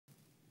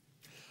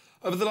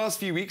Over the last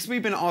few weeks,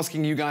 we've been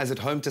asking you guys at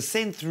home to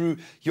send through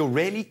your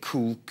really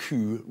cool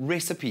KOO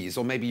recipes,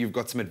 or maybe you've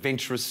got some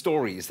adventurous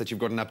stories that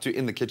you've gotten up to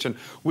in the kitchen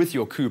with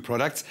your KOO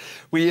products.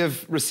 We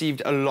have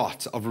received a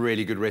lot of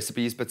really good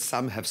recipes, but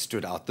some have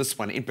stood out. This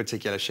one in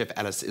particular, Chef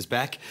Alice is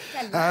back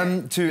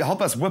to help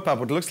us whip up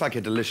what looks like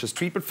a delicious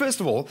treat. But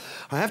first of all,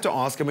 I have to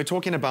ask, and we're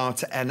talking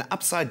about an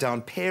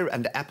upside-down pear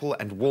and apple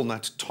and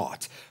walnut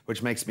tart,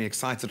 which makes me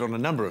excited on a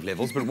number of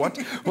levels. But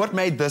what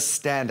made this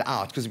stand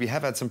out? Because we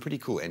have had some pretty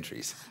cool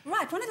entries.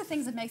 Right, one of the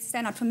things that makes it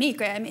stand out for me,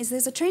 Graham, is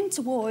there's a trend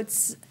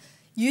towards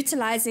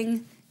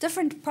utilising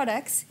different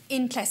products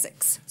in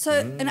classics.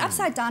 So an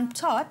upside-down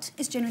tart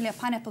is generally a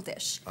pineapple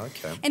dish.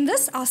 Okay. In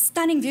this, our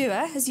stunning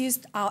viewer has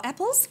used our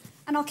apples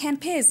and our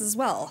canned pears as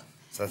well.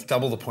 So that's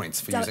double the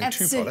points for using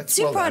two products.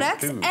 Two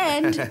products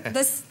and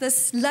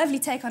this lovely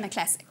take on a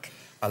classic.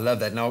 I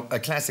love that. Now, a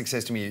classic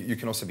says to me, you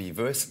can also be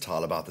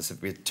versatile about this.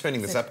 If we're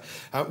turning this up,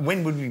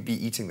 when would we be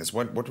eating this?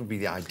 What would be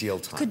the ideal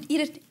time? You could eat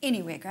it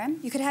anywhere, Graham.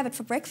 You could have it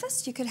for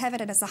breakfast. You could have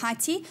it as a high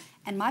tea.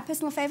 And my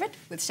personal favourite,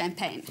 with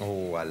champagne.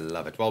 Oh, I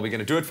love it. Well, we're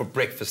going to do it for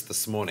breakfast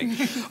this morning.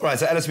 All right,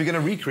 so Alice, we're going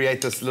to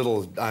recreate this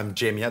little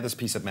gem here, this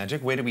piece of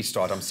magic. Where do we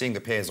start? I'm seeing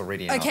the pears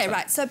already in Okay,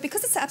 right. So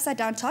because it's an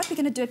upside-down tart, we're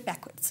going to do it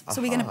backwards.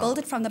 So we're going to build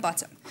it from the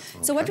bottom.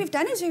 Okay. So what we've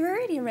done is we've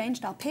already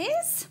arranged our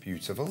pears.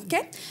 Beautiful.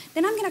 Okay.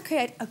 Then I'm going to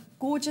create a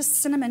gorgeous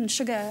cinnamon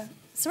sugar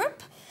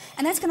syrup.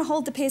 And that's going to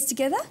hold the pears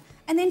together.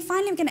 And then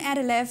finally, we're going to add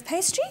a layer of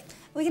pastry.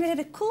 We're going to let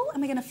it cool,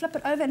 and we're going to flip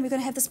it over, and we're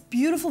going to have this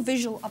beautiful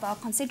visual of our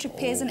concentric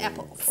pears and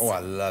apples. Oh, I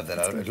love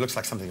that. It looks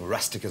like something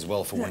rustic as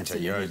well for winter.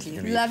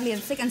 Lovely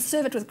and thick, and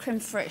serve it with creme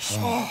fraiche.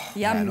 Oh,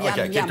 yum, yum,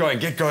 okay, yum.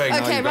 get going.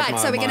 Okay, right,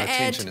 so we're going to add...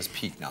 My attention is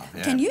peaked now.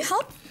 Yeah. Can you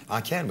help? I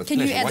can, with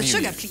pleasure. Can you add the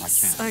sugar,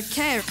 please? I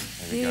can.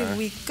 Okay, there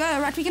we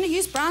go. Right, we're going to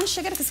use brown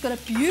sugar because it's got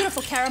a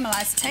beautiful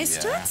caramelized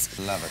taste to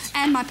it. Love it.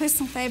 And my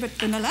personal favourite,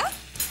 vanilla.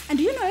 And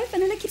do you know,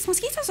 vanilla keeps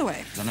mosquitoes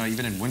away? I know,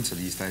 even in winter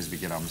these days we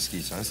get our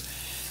mosquitoes.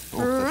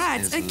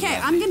 Right, okay,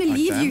 I'm going to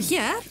leave you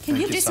here. Can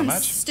you do some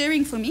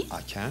stirring for me? I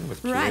can,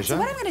 with pleasure. Right, so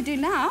what I'm going to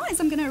do now is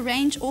I'm going to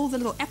arrange all the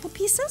little apple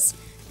pieces,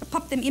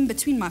 pop them in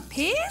between my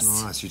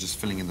pears. Nice, you're just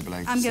filling in the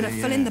blanks. I'm going to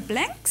fill in the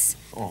blanks.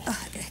 Oh.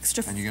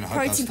 Extra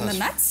protein from the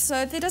nuts.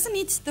 So there doesn't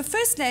need, the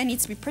first layer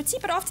needs to be pretty,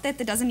 but after that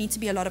there doesn't need to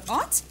be a lot of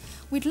art.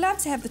 We'd love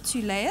to have the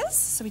two layers,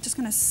 so we're just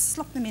going to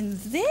slop them in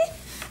there.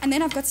 And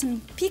then I've got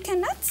some pecan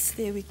nuts.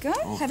 There we go.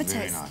 Oh, have a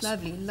taste. Nice.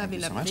 Lovely, lovely,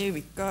 lovely. There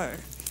we go.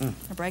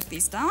 I'll break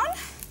these down.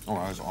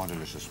 Oh, those are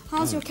delicious.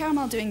 How's your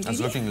caramel doing, Judy?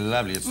 It's looking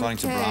lovely. It's starting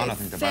to brown. I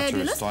think the butter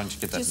is starting to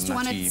get that Just nutty...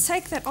 want to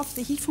take that off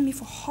the heat for me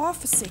for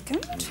half a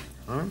second.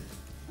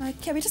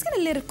 Okay, we're just going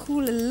to let it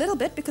cool a little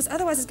bit because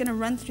otherwise it's going to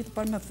run through the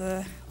bottom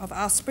of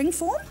our spring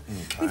form.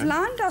 Okay. We've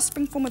lined our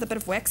spring form with a bit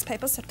of wax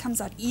paper so it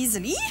comes out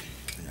easily.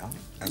 Yeah,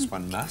 as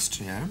one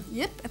must, yeah.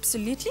 Yep,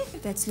 absolutely.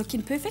 That's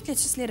looking perfect.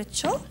 Let's just let it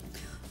chill.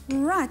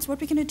 Right, what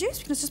we're going to do is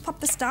we're going to just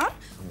pop this down.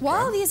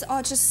 While these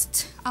are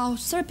just, our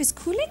syrup is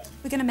cooling,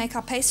 we're going to make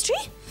our pastry.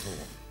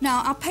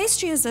 Now, our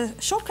pastry is a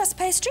short crust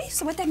pastry,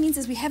 so what that means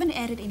is we haven't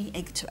added any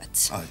egg to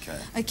it. Okay.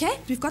 Okay,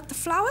 we've got the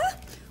flour,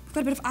 we've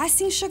got a bit of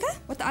icing sugar.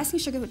 What the icing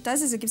sugar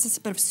does is it gives us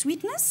a bit of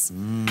sweetness.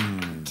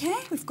 Okay,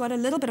 we've got a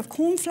little bit of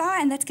corn flour,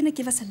 and that's going to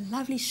give us a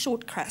lovely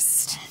short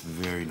crust.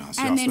 Very nice.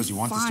 Yeah, I suppose you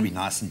want this to be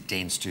nice and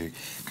dense to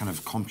kind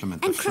of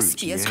complement the fruit. And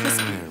crispy, as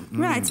crispy.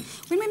 Right.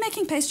 When we're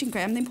making pastry,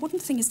 Graham, the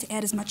important thing is to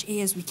add as much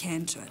air as we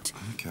can to it.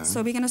 Okay.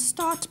 So we're going to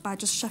start by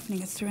just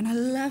shuffling it through. And I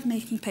love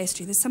making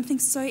pastry. There's something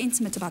so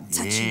intimate about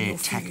touching your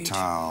food.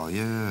 Tactile,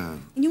 yeah.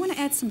 And you want to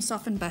add some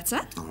softened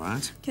butter. All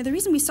right. Okay, the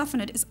reason we soften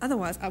it is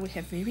otherwise I would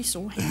have very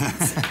sore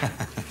hands.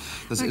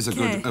 This is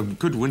a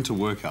good winter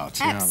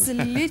workout.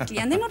 Absolutely.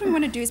 And then what we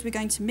want to do is we're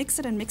going to mix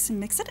it and mix and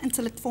mix it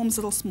until it forms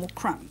little small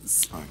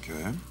crumbs.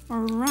 Okay.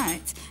 All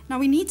right. Now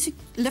we need to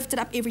lift it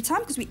up every time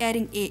because we're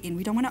adding air in.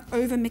 We don't want to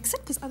over mix it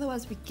because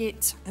otherwise we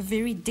get a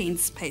very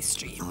dense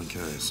pastry. Okay,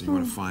 so you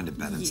want to find a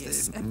balance there.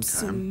 Yes,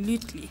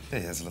 absolutely.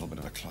 There's a little bit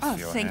of a cloth for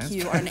your thank hands.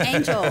 you. You're an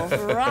angel.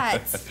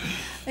 Right.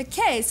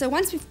 Okay, so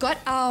once we've got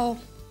our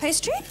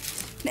pastry,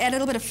 add a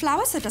little bit of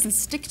flour so it doesn't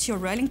stick to your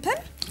rolling pin.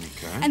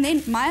 Okay. And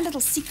then my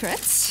little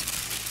secret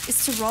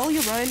is to roll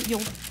your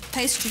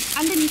pastry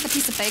underneath a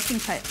piece of baking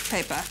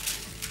paper.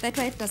 That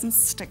way it doesn't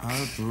stick.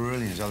 Oh,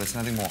 brilliant. Oh, there's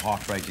nothing more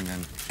heartbreaking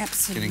than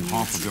getting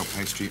half of your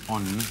pastry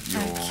on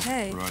your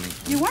rolling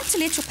pin. You want to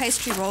let your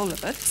pastry roll a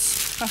bit,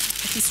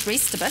 at least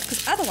rest a bit,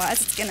 because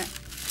otherwise it's going to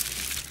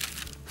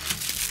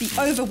be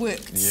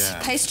overworked. Yeah.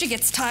 Pastry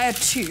gets tired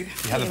too.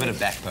 You have a bit of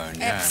backbone,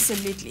 yeah.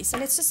 Absolutely. So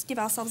let's just give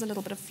ourselves a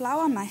little bit of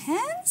flour on my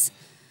hands.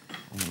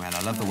 Oh man,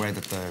 I love the way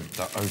that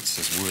the oats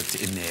is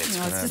worked in there. It's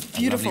got just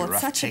beautiful.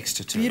 It's such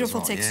texture to beautiful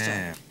it as well. texture.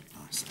 Yeah.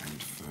 Nice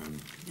and firm.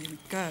 There we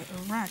go.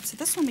 All right. So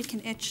this one we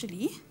can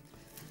actually...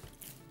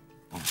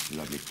 Oh,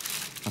 lovely.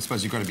 I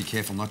suppose you've got to be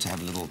careful not to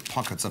have little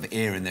pockets of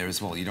air in there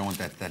as well. You don't want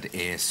that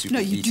air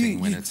superheating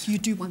when it's... You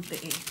do want the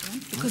air,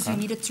 right? Because you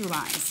need it to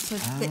rise. So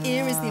the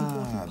air is the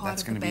important part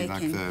of the bacon.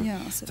 That's going to be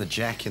like the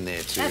jack in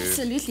there too.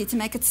 Absolutely, to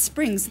make it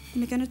springs.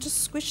 And we're going to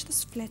just squish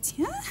this flat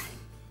here.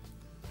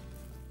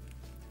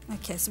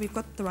 Okay, so we've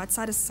got the right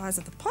size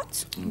of the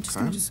pot. I'm just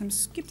going to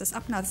scoop this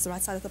up now. This is the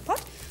right side of the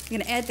pot. We're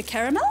going to add the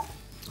caramel.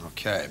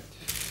 Okay.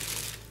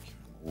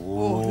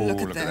 Oh,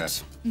 look at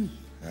that.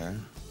 Okay.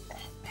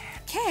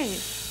 Okay.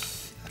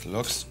 That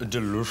looks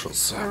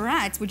delicious. All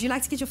right. Would you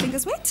like to get your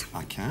fingers wet?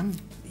 I can.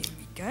 There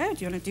we go.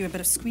 Do you want to do a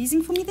bit of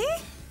squeezing for me there?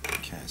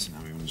 Okay, so now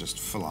we can just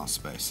fill our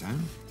space, eh?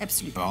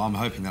 Absolutely. Well, I'm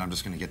hoping that I'm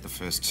just going to get the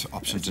first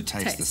option to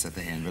taste this at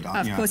the end. But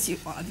of course you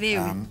are.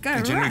 There we go.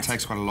 It generally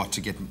takes quite a lot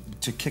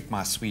to kick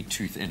my sweet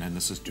tooth in, and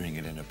this is doing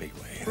it in a big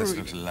way. This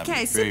looks lovely.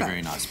 Okay, very, super.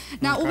 very nice.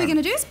 Now all we're going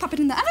to do is pop it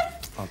in the oven.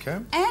 Okay.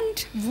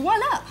 And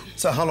voila.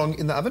 So how long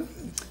in the oven?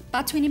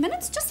 About 20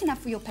 minutes, just enough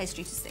for your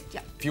pastry to stick, yeah.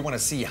 If you want to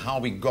see how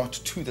we got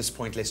to this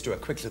point, let's do a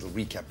quick little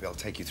recap. I'll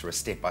take you through a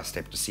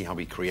step-by-step to see how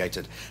we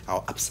created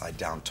our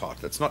upside-down tart.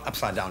 That's not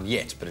upside down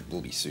yet, but it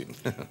will be soon.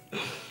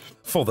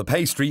 For the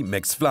pastry,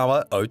 mix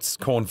flour, oats,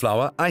 corn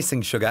flour,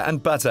 icing sugar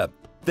and butter.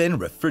 Then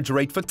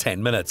refrigerate for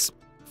 10 minutes.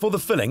 For the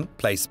filling,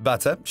 place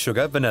butter,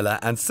 sugar, vanilla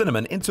and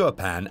cinnamon into a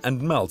pan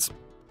and melt.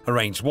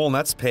 Arrange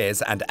walnuts,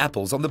 pears and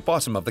apples on the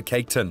bottom of the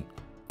cake tin.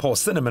 Pour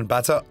cinnamon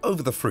butter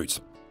over the fruit.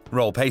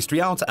 Roll pastry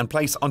out and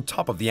place on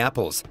top of the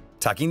apples,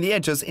 tucking the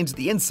edges into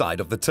the inside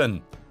of the tin.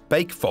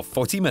 Bake for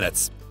 40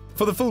 minutes.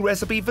 For the full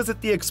recipe,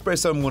 visit the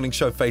Expresso Morning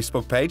Show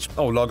Facebook page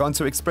or log on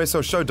to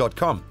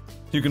expressoshow.com.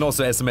 You can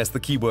also SMS the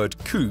keyword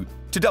KOO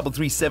to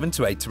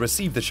 33728 to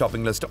receive the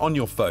shopping list on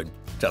your phone.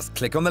 Just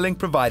click on the link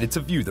provided to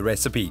view the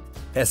recipe.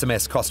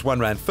 SMS costs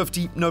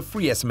R1.50, no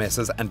free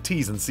SMSs and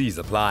T's and C's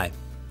apply.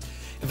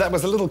 If that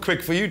was a little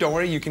quick for you, don't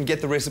worry, you can get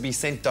the recipe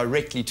sent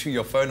directly to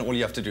your phone. All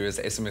you have to do is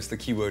SMS the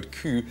keyword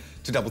KOO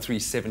to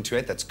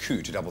 33728. That's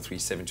KOO to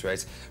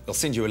 33728. They'll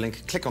send you a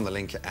link, click on the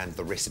link, and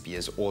the recipe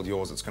is all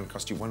yours. It's going to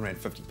cost you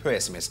R1.50 per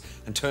SMS,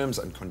 and terms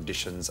and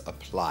conditions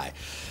apply.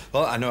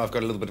 Well, I know I've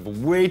got a little bit of a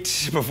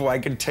wait before I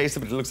can taste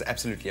it, but it looks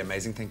absolutely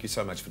amazing. Thank you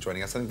so much for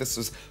joining us. I think this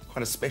was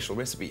quite a special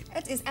recipe.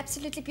 It is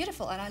absolutely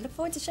beautiful, and I look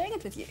forward to sharing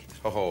it with you.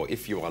 Oh,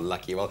 if you are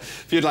lucky. Well,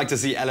 if you'd like to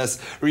see Alice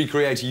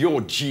recreate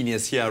your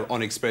genius here on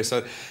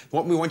Expresso,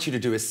 what we want you to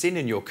do is send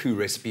in your KOO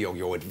recipe or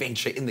your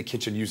adventure in the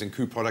kitchen using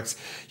KOO products.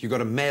 You've got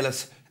to mail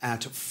us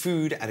at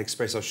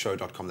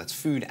food@expressoshow.com. That's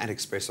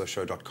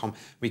food@expressoshow.com.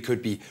 We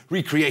could be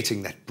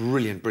recreating that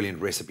brilliant,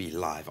 brilliant recipe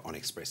live on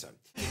Expresso.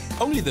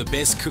 Only the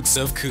best cooks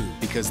serve KOO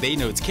because they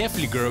know it's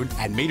carefully grown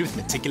and made with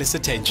meticulous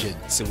attention.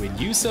 So when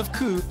you serve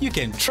KOO, you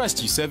can trust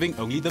you're serving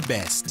only the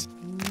best.